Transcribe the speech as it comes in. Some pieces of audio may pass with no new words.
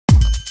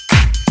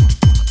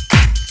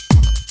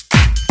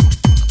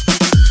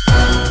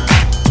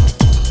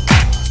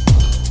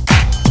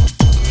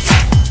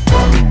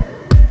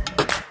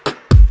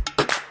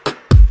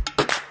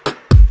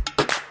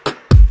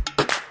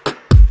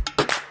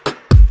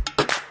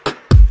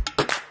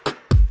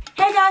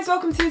guys,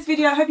 welcome to this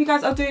video. I hope you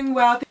guys are doing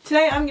well.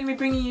 Today I'm going to be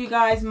bringing you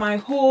guys my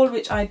haul,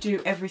 which I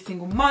do every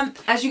single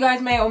month. As you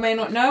guys may or may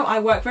not know, I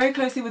work very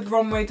closely with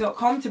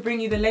romweshop to bring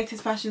you the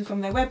latest fashions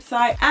from their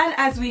website. And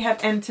as we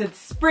have entered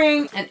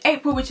spring and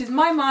April, which is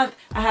my month,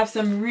 I have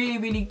some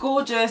really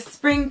gorgeous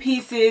spring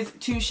pieces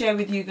to share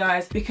with you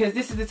guys, because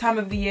this is the time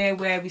of the year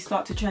where we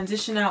start to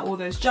transition out all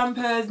those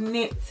jumpers,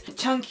 knits,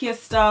 chunkier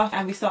stuff,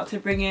 and we start to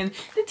bring in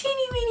the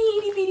teeny weeny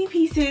itty bitty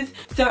pieces.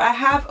 So I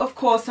have, of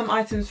course, some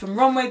items from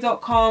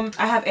romweshop.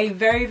 I have a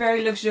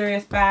very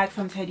luxurious bag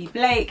from Teddy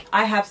Blake.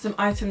 I have some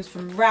items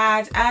from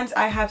Rad, and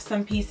I have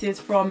some pieces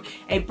from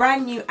a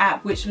brand new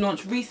app which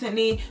launched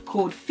recently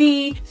called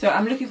Fee. So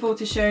I'm looking forward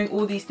to sharing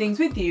all these things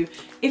with you.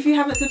 If you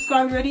haven't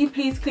subscribed already,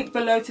 please click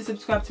below to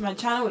subscribe to my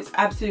channel. It's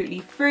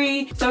absolutely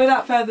free. So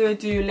without further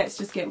ado, let's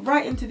just get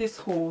right into this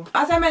haul.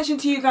 As I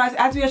mentioned to you guys,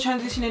 as we are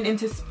transitioning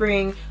into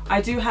spring,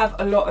 I do have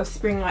a lot of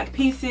spring-like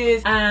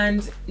pieces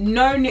and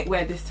no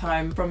knitwear this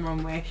time from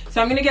Romwe.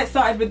 So I'm going to get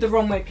started with the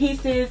Romwe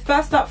pieces.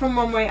 First up from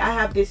Romwe, I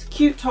have this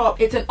cute top.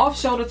 It's an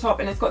off-shoulder top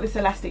and it's got this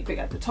elastic bit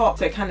at the top,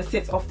 so it kind of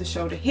sits off the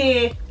shoulder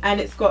here, and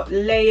it's got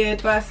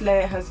layered. First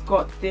layer has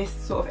got this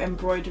sort of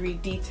embroidery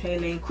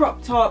detailing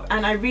crop top,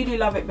 and I really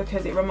love it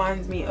because it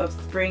reminds me of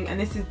spring, and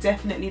this is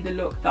definitely the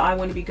look that I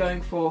want to be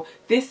going for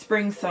this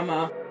spring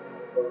summer.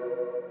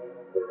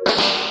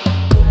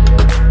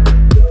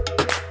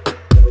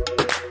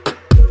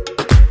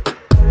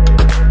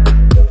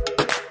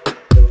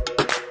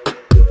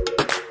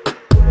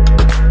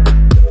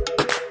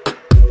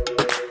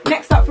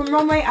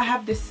 From Romwe, I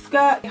have this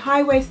skirt, a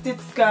high-waisted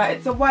skirt.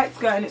 It's a white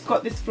skirt and it's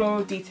got this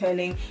floral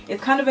detailing.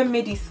 It's kind of a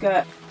midi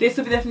skirt. This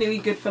would be definitely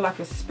good for like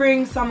a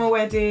spring summer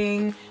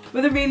wedding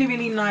with a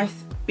really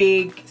nice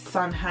big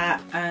sun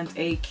hat and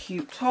a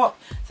cute top,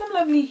 some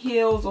lovely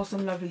heels or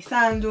some lovely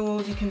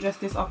sandals. You can dress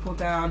this up or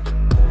down.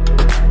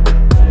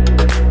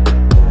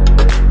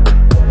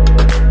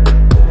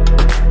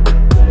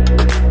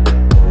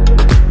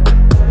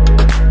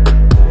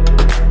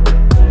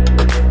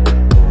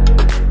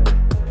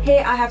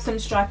 Here I have some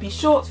stripy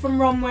shorts from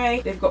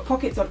Romwe. They've got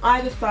pockets on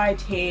either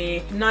side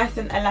here, nice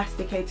and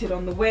elasticated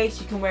on the waist.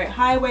 You can wear it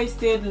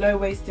high-waisted,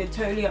 low-waisted,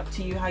 totally up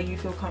to you how you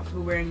feel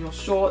comfortable wearing your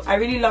shorts. I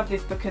really love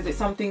this because it's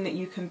something that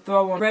you can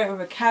throw on, wear it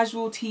with a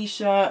casual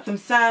t-shirt, some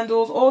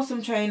sandals or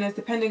some trainers,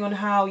 depending on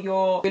how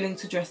you're willing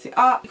to dress it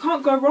up. You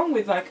can't go wrong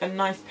with like a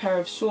nice pair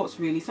of shorts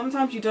really.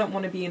 Sometimes you don't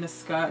want to be in a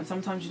skirt and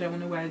sometimes you don't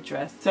want to wear a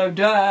dress. So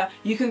duh,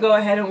 you can go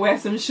ahead and wear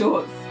some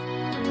shorts.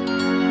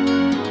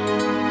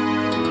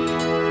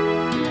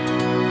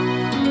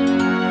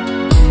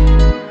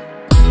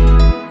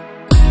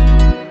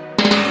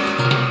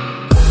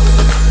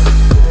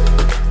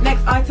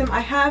 Item I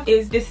have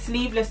is this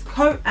sleeveless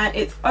coat, and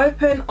it's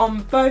open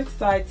on both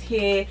sides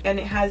here, and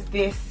it has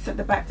this at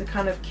the back to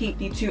kind of keep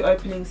the two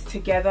openings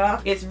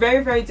together. It's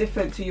very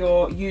different to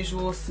your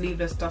usual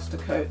sleeveless duster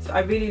coats. I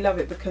really love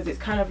it because it's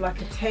kind of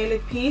like a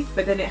tailored piece,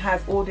 but then it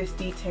has all this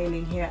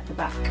detailing here at the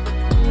back.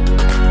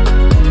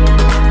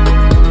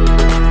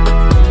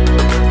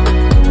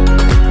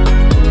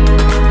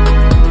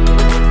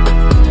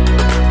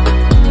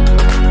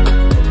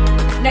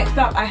 Next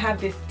up, I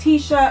have this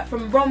t-shirt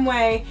from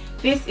Romwe.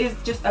 This is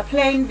just a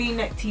plain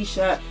v-neck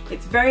t-shirt.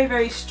 It's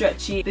very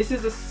stretchy. This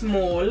is a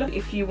small.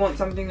 If you want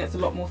something that's a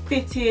lot more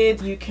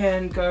fitted, you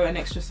can go an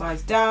extra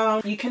size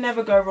down. You can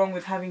never go wrong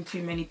with having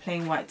too many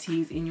plain white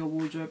tees in your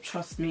wardrobe.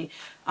 Trust me,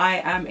 I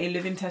am a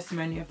living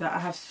testimony of that. I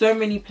have so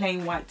many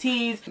plain white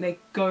tees. They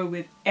go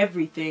with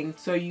everything.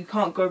 So you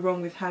can't go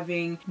wrong with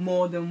having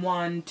more than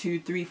 1,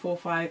 2, 3, 4,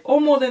 5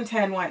 or more than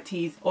 10 white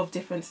tees of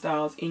different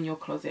styles in your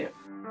closet.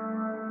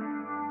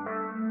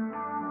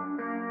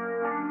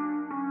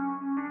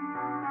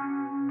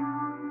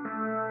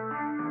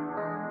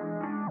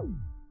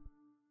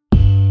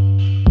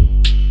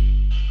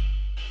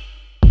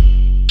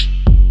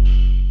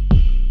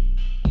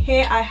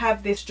 Here I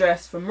have this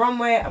dress from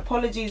Romwe.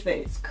 Apologies that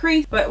it's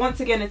creased, but once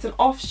again it's an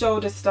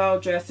off-shoulder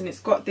style dress, and it's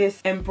got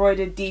this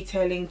embroidered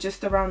detailing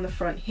just around the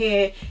front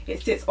here.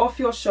 It sits off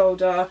your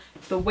shoulder.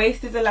 The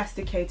waist is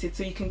elasticated,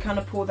 so you can kind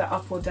of pull that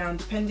up or down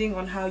depending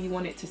on how you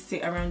want it to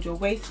sit around your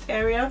waist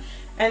area.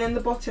 And then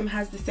the bottom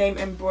has the same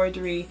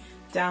embroidery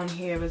down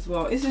here as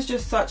well. This is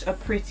just such a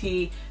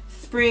pretty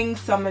spring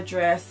summer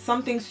dress,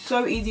 something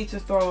so easy to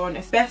throw on.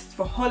 It's best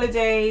for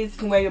holidays. You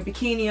can wear your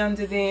bikini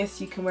under this,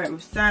 you can wear it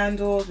with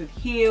sandals, with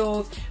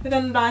heels, with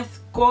a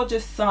nice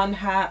gorgeous sun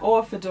hat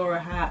or a fedora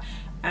hat,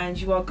 and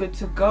you are good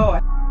to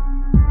go.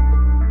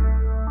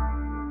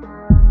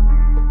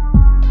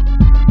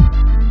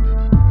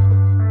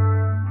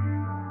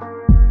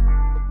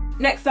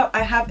 Next up,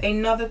 I have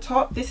another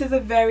top. This is a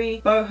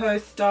very boho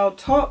style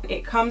top.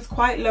 It comes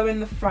quite low in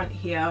the front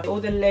here. All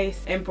the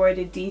lace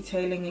embroidered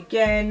detailing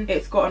again.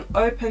 It's got an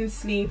open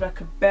sleeve,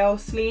 like a bell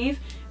sleeve.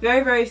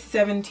 Very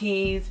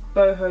 70s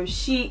boho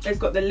chic. It's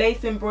got the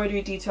lace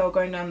embroidery detail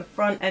going down the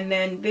front, and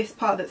then this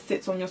part that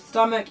sits on your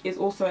stomach is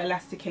also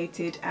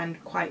elasticated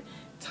and quite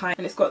tight,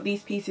 and it's got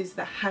these pieces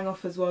that hang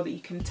off as well that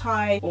you can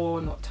tie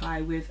or not tie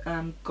with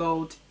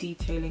gold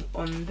detailing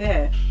on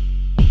there.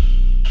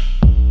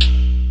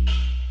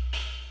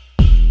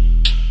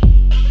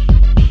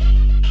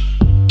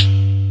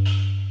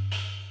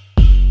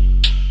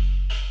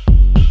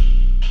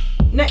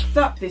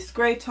 this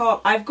grey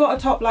top. I've got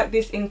a top like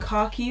this in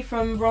khaki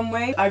from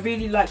Romwe. I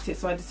really liked it,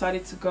 so I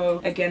decided to go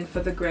again for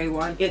the grey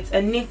one. It's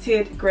a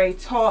knitted grey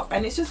top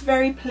and it's just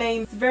very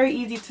plain. It's very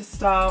easy to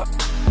style.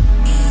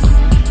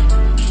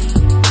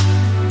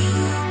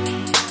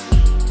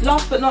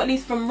 Last but not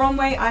least from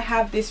Romwe, I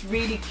have this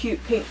really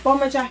cute pink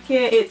bomber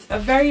jacket. It's a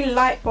very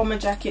light bomber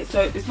jacket,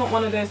 so it's not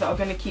one of those that are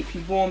going to keep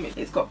you warm.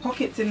 It's got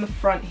pockets in the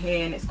front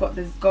here and it's got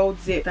this gold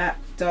zip that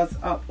does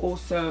up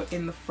also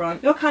in the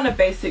front. Your kind of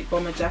basic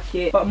bomber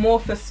jacket, but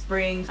more for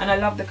spring, and I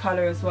love the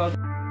colour as well.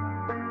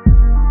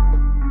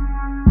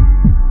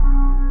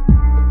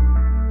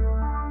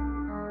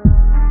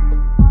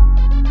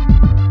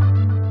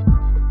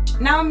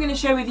 Now I'm going to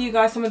share with you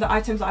guys some of the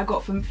items that I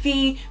got from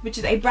Fi, which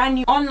is a brand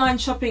new online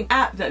shopping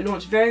app that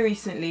launched very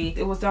recently.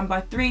 It was done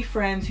by 3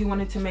 friends who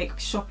wanted to make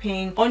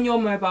shopping on your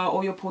mobile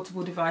or your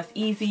portable device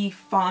easy,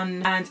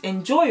 fun and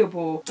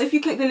enjoyable. If you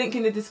click the link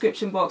in the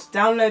description box,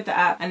 download the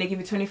app and they give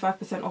you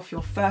 25% off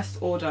your first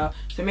order.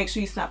 So make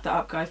sure you snap that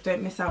up, guys,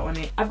 don't miss out on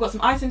it. I've got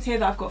some items here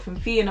that I've got from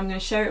Fi and I'm going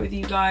to share it with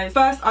you guys.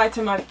 First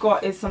item I've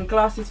got is some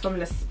glasses from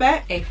Le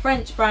Spec, a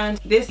French brand.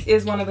 This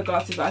is one of the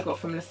glasses that I got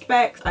from Le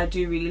Spec. I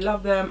do really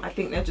love them. I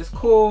think they're just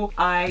cool.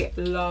 I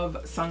love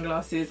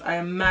sunglasses. I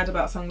am mad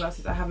about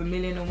sunglasses. I have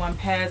 1,000,001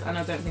 pairs and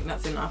I don't think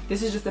that's enough.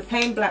 This is just a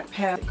plain black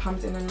pair. It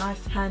comes in a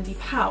nice handy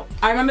pouch.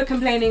 I remember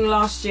complaining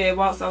last year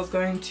whilst I was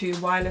going to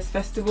Wireless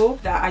Festival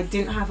that I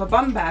didn't have a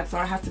bum bag, so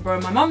I had to borrow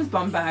my mum's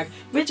bum bag,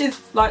 which is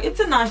like, it's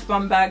a nice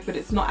bum bag but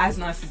it's not as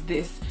nice as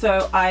this.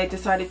 So I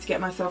decided to get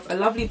myself a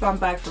lovely bum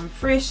bag from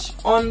Frisch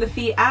on the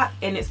Fi app,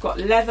 and it's got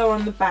leather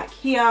on the back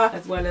here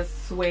as well as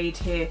suede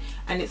here,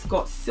 and it's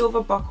got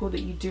silver buckle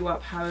that you do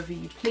up however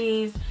you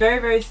please.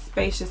 Very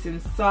spacious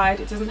inside.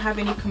 It doesn't have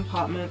any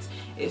compartments,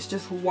 it's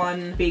just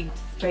one big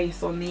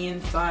space on the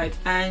inside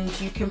and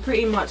you can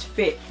pretty much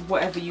fit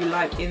whatever you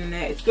like in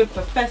there. It's good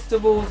for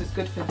festivals, it's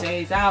good for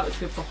days out, it's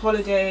good for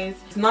holidays.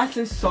 It's nice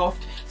and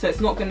soft, so it's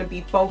not going to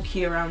be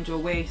bulky around your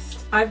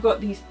waist. I've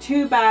got these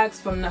 2 bags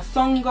from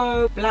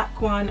NaSoNgo,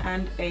 black one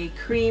and a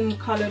cream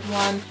coloured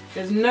one.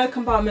 There's no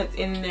compartments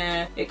in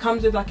there. It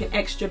comes with like an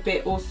extra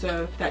bit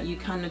also that you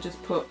kind of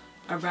just put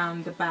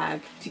around the bag,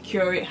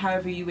 secure it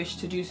however you wish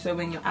to do so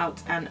when you're out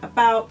and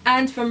about.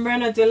 And from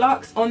Renna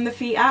Deluxe on the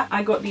Fi app,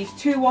 I got these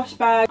 2 wash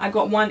bags. I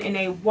got one in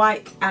a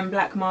white and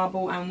black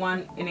marble and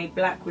one in a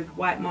black with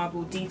white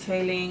marble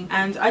detailing,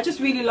 and I just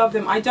really love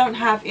them. I don't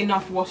have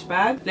enough wash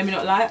bags, let me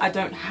not lie. I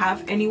don't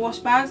have any wash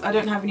bags. I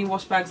don't have any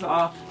wash bags that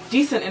are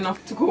decent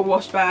enough to call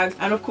wash bags,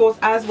 and of course,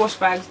 as wash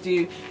bags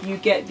do, you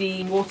get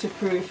the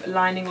waterproof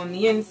lining on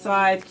the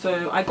inside.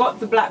 So I got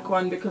the black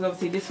one because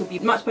obviously this will be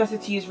much better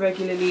to use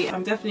regularly.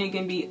 I'm definitely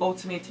going to be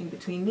alternating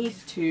between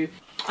these 2.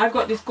 I've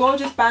got this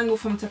gorgeous bangle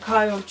from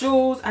Takao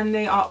Jewels and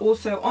they are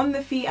also on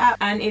the Fi app,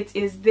 and it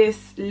is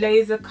this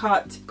laser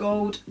cut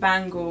gold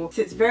bangle. It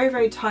sits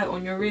very tight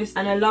on your wrist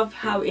and I love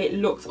how it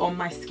looks on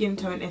my skin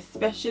tone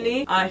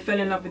especially. I fell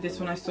in love with this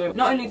when I saw it.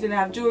 Not only do they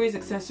have jewelries,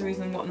 accessories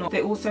and whatnot,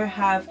 they also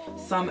have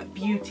some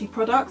beauty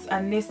products,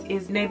 and this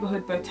is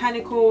Neighbourhood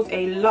Botanicals,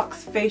 a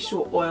Luxe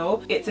facial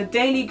oil. It's a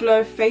daily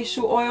glow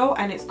facial oil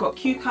and it's got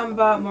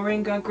cucumber,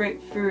 moringa,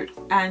 grapefruit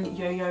and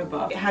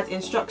jojoba. It has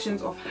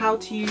instructions of how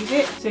to use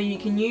it, so you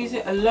can use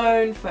it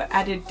alone for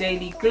added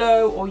daily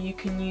glow, or you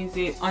can use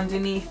it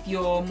underneath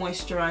your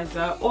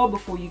moisturizer or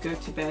before you go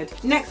to bed.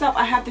 Next up,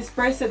 I have this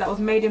bracelet that was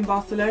made in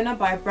Barcelona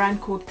by a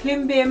brand called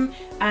Klimbim,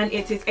 and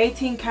it is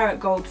 18 karat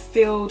gold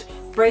filled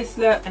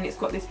bracelet and it's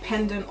got this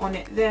pendant on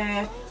it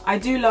there. I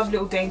do love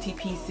little dainty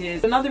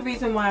pieces. Another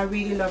reason why I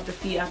really love the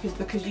Fi app is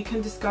because you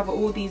can discover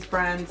all these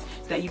brands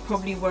that you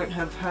probably won't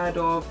have heard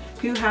of,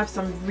 who have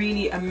some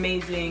really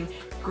amazing,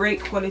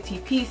 great quality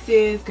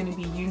pieces, going to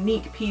be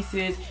unique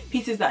pieces,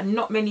 pieces that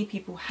not many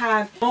people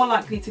have, more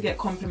likely to get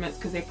compliments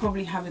because they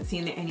probably haven't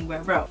seen it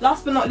anywhere else.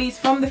 Last but not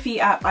least, from the Fi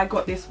app, I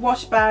got this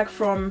wash bag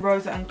from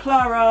Rosa and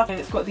Clara, and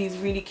it's got these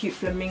really cute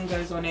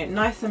flamingos on it,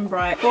 nice and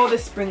bright for the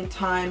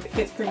springtime. It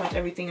fits pretty much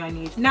everything I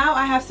need. Now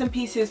I have some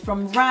pieces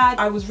from Rad.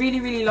 I was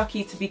really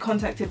lucky to be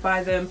contacted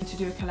by them to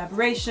do a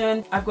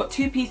collaboration. I've got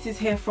 2 pieces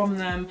here from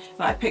them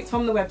that I picked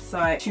from the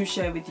website to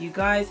share with you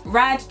guys.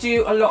 Rad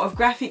do a lot of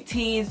graphic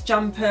tees,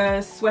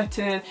 jumpers,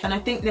 sweaters, and I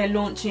think they're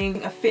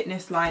launching a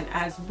fitness line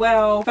as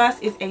well.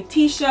 First is a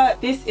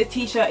t-shirt. This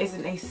t-shirt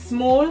isn't a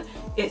small.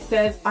 It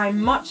says, "I'm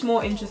much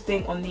more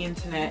interesting on the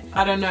internet."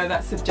 I don't know,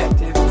 that's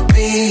subjective.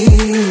 Be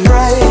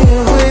right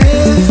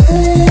with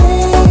me.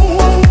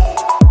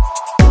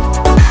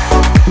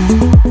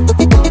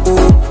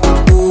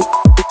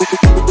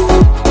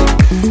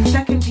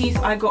 Second piece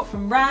I got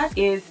from Rad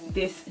is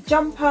this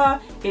jumper.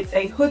 It's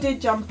a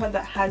hooded jumper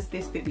that has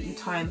this bit that you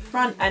tie in the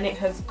front, and it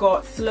has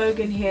got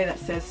slogan here that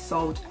says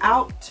 "sold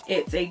out."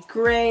 It's a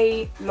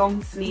grey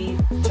long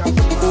sleeve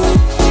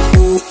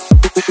jumper.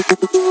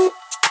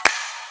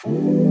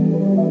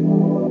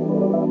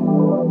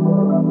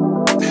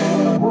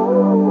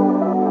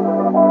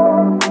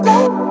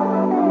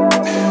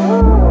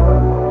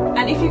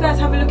 if you guys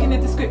have a look in the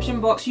description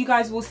box, you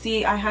guys will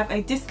see I have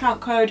a discount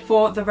code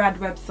for the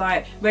Rad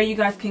website where you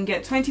guys can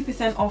get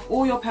 20% off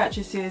all your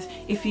purchases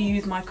if you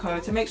use my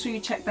code. So make sure you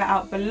check that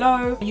out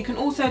below. You can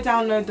also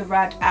download the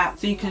Rad app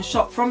so you can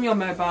shop from your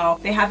mobile.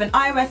 They have an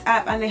iOS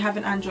app and they have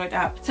an Android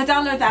app. So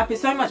download the app,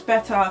 it's so much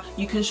better.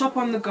 You can shop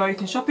on the go, you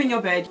can shop in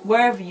your bed,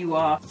 wherever you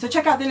are. So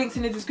check out the links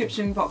in the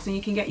description box and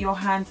you can get your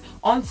hands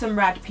on some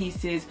Rad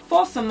pieces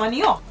for some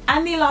money off.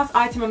 And the last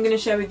item I'm going to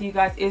share with you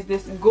guys is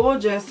this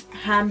gorgeous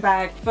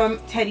handbag from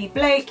Teddy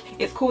Blake.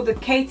 It's called the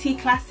KT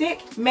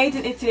Classic, made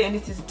in Italy, and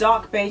it is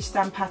dark beige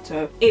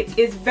stampato. It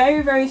is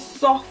very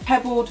soft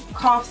pebbled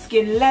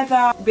calfskin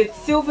leather with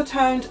silver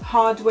toned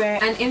hardware,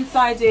 and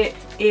inside it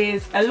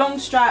is a long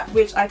strap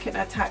which I can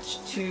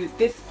attach to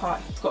this part.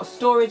 It's got a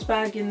storage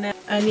bag in there,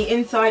 and the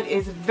inside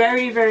is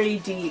very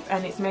deep,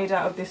 and it's made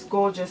out of this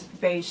gorgeous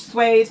beige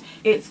suede.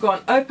 It's got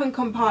an open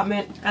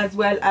compartment as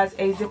well as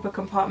a zipper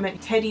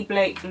compartment. Teddy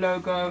Blake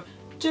logo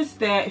just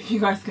there if you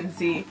guys can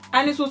see,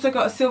 and it's also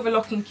got a silver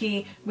locking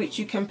key which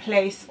you can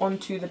place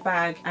onto the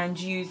bag and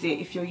use it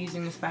if you're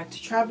using this bag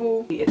to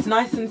travel. It's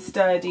nice and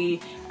sturdy,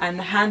 and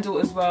the handle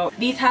as well.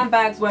 These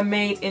handbags were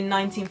made in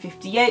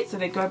 1958, so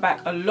they go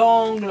back a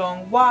long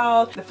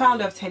while. The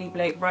founder of Teddy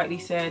Blake rightly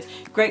said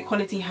great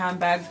quality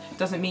handbags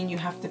doesn't mean you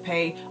have to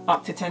pay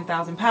up to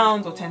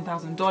 £10,000 or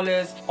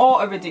 $10,000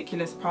 or a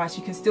ridiculous price.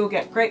 You can still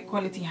get great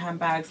quality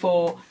handbags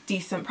for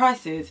decent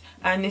prices,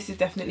 and this is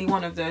definitely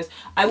one of those.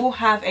 I will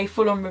have a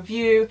full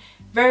review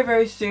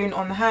very soon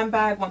on the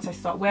handbag once I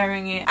start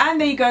wearing it. And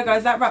there you go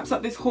guys, that wraps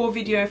up this haul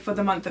video for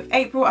the month of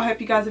April. I hope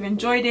you guys have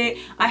enjoyed it.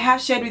 I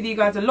have shared with you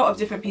guys a lot of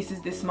different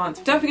pieces this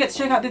month. Don't forget to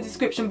check out the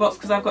description box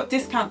because I've got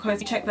discount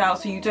codes. Check that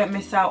out so you don't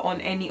miss out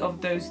on any of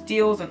those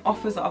deals and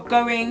offers that are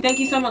going. Thank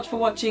you so much for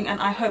watching,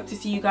 and I hope to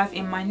see you guys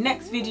in my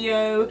next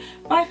video.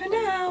 Bye for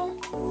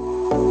now.